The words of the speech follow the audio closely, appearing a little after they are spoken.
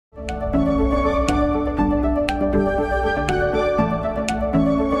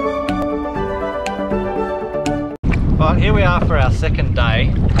here we are for our second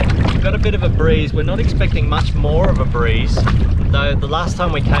day. We've got a bit of a breeze. We're not expecting much more of a breeze, though the last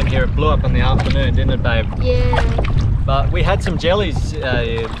time we came here it blew up in the afternoon, didn't it, babe? Yeah. But we had some jellies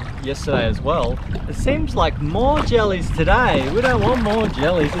yesterday as well. It seems like more jellies today. We don't want more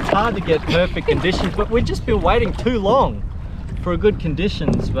jellies. It's hard to get perfect conditions, but we've just been waiting too long for good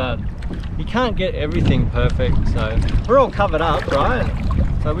conditions, but you can't get everything perfect. So we're all covered up, right?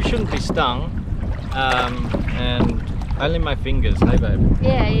 So we shouldn't be stung. And only my fingers, hey babe?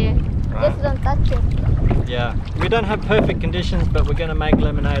 Yeah, yeah. Right. Just don't touch it. Yeah, we don't have perfect conditions, but we're gonna make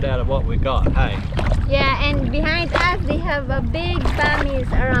lemonade out of what we got, hey? Yeah, and behind us they have a big bummies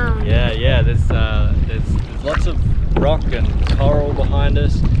around. Yeah, there's lots of rock and coral behind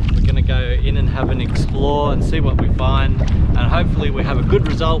us. We're gonna go in and have an explore and see what we find, and hopefully we have a good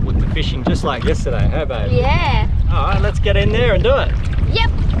result with the fishing, just like yesterday, hey babe? Yeah. All right, let's get in there and do it. Yep.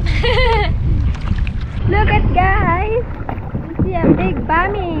 Look at guys. You see a big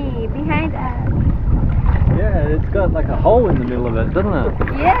bummy behind us. Yeah, it's got like a hole in the middle of it, doesn't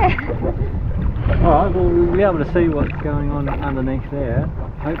it? Yeah. Alright, well we'll be able to see what's going on underneath there.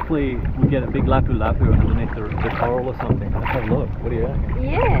 Hopefully we get a big lapu-lapu underneath the coral or something. Let's have a look. What do you reckon?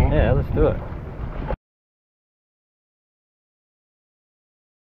 Yeah. Yeah, let's do it.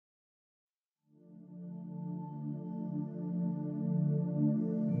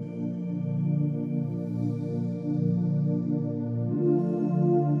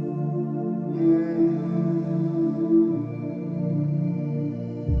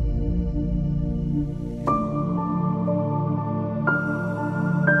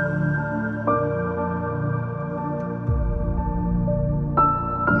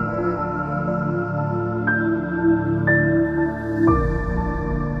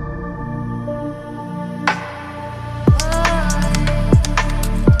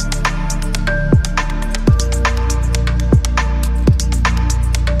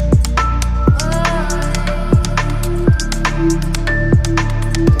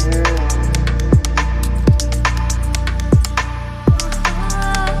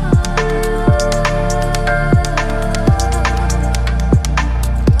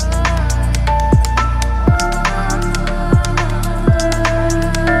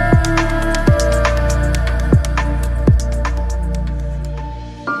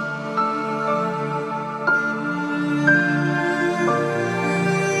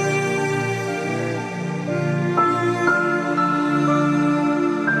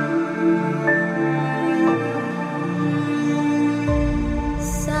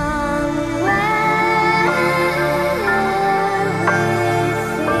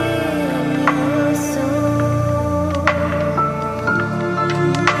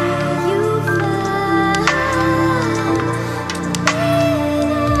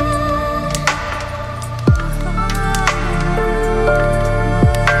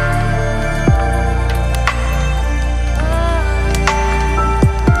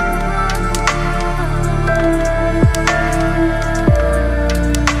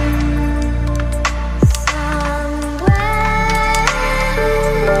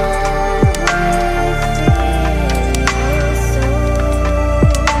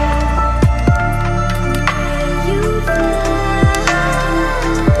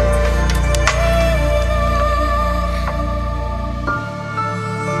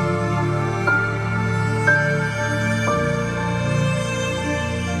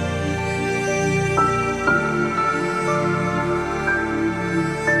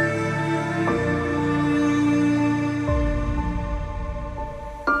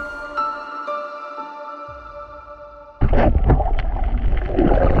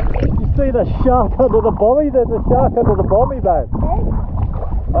 The shark under the bommy? There's a shark under the bommy, babe.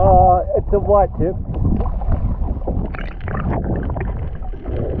 It's a white tip.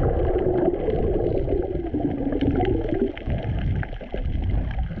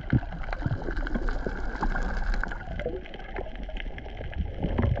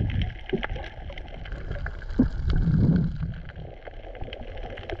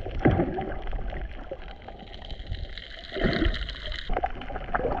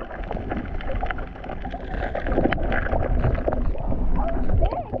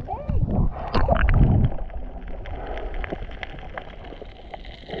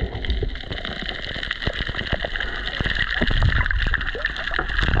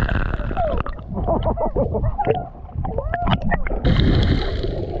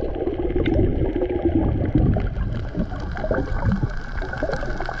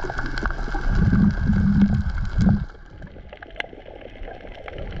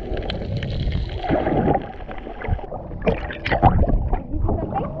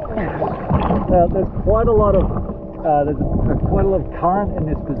 There's quite a lot of there's quite a lot of current in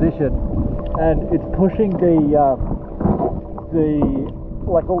this position, and it's pushing the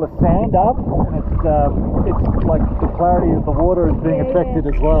like all the sand up, and it's like the clarity of the water is being affected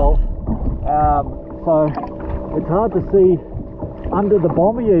as well. So it's hard to see under the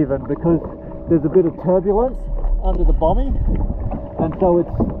bommy even, because there's a bit of turbulence under the bommy, and so it's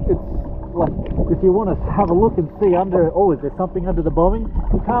like, if you want to have a look and see under, oh, is there something under the bommy?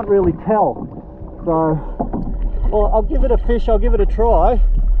 You can't really tell. So, well, I'll give it a fish, I'll give it a try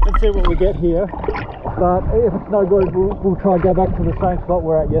and see what we get here. But if it's no good, we'll try and go back to the same spot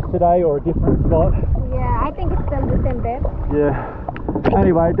we're at yesterday, or a different spot. Yeah, I think it's still the same bed. Yeah.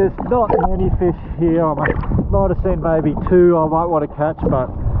 Anyway, there's not many fish here. I might have seen maybe 2 I might want to catch,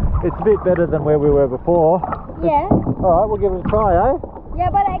 but it's a bit better than where we were before. Yeah. Alright, we'll give it a try, eh? Yeah,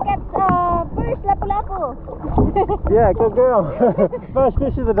 but I got first lapu-lapu. Yeah, good girl. First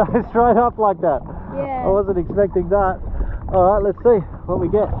fish of the day, straight up like that. Yeah. I wasn't expecting that. Alright, let's see what we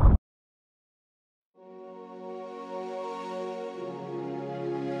get.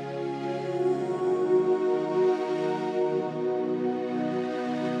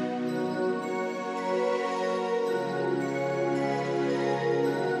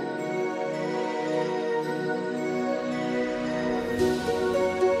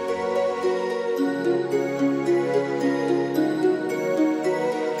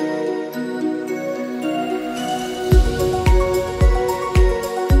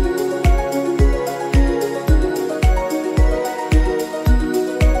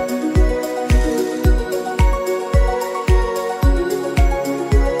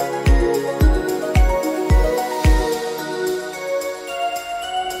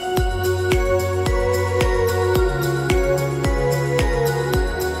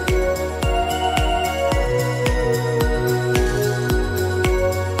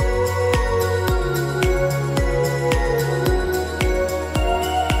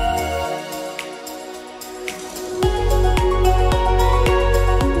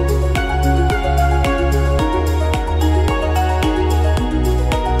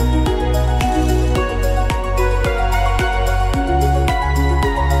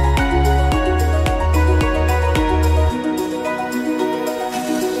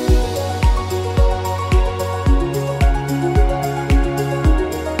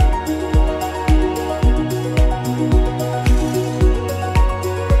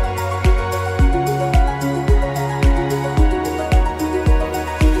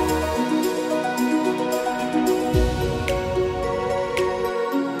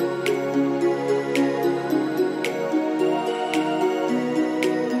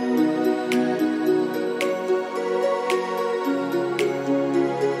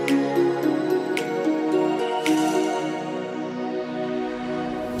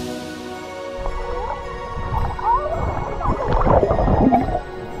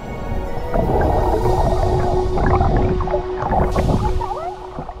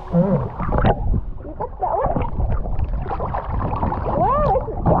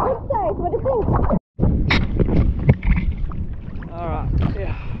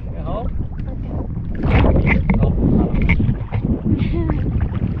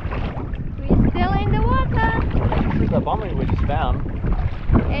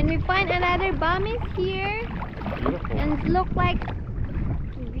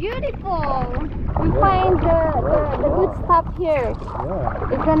 Beautiful. We find the good stuff here.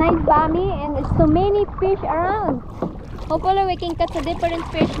 Yeah. It's a nice bami and there's so many fish around. Hopefully we can catch a different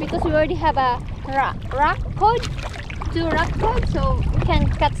fish because we already have a rock cod, 2 rock cod, so we can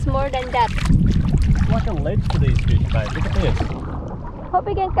catch more than that. It's like a ledge to these fish, babe. Look at this. Hope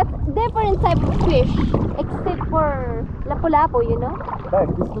we can catch different type of fish except for lapu-lapu, you know? Babe,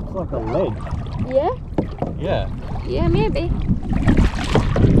 this looks like a ledge. Yeah? Yeah. Yeah, maybe.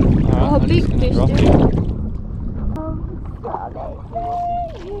 Right, oh, big fish too. Oh,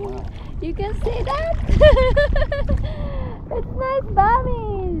 you can see that? It's nice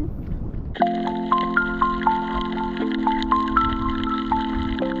bummies.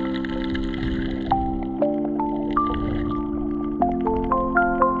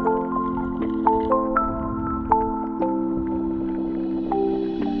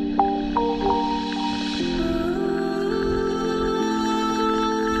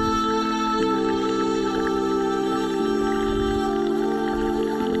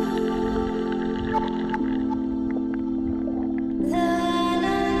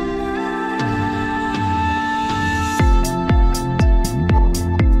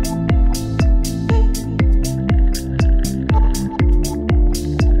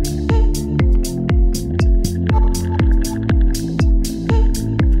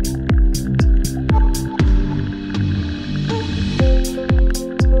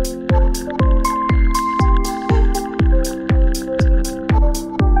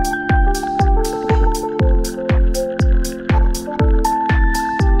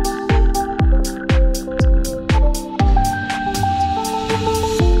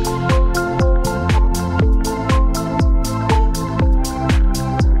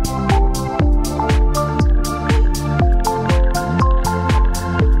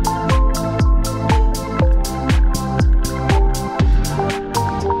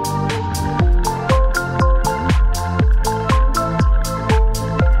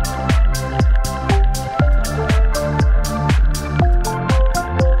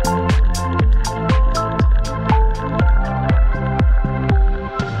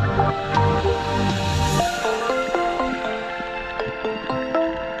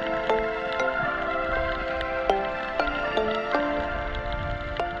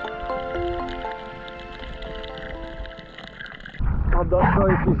 Not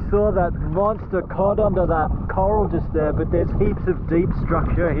sure if you saw that monster cod under that coral just there, but there's heaps of deep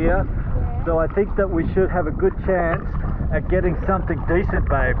structure here. Yeah. So I think that we should have a good chance at getting something decent,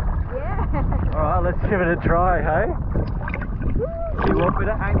 babe. Yeah. Alright, let's give it a try, hey? You want me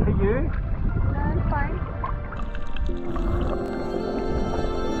to anchor you? No, I'm fine.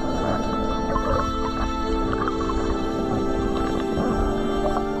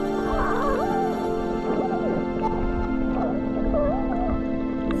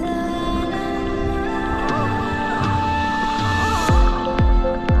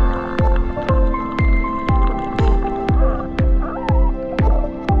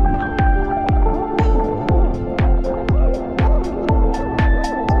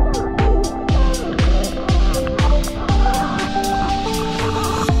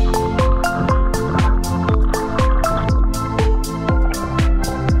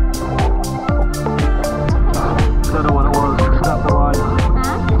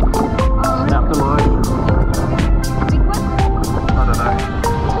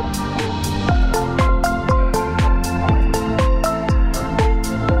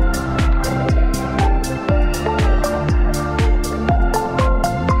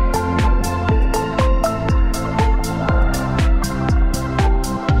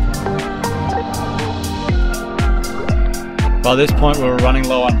 By this point we were running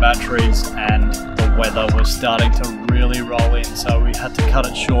low on batteries and the weather was starting to really roll in, so we had to cut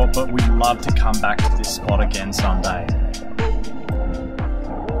it short, but we'd love to come back to this spot again someday.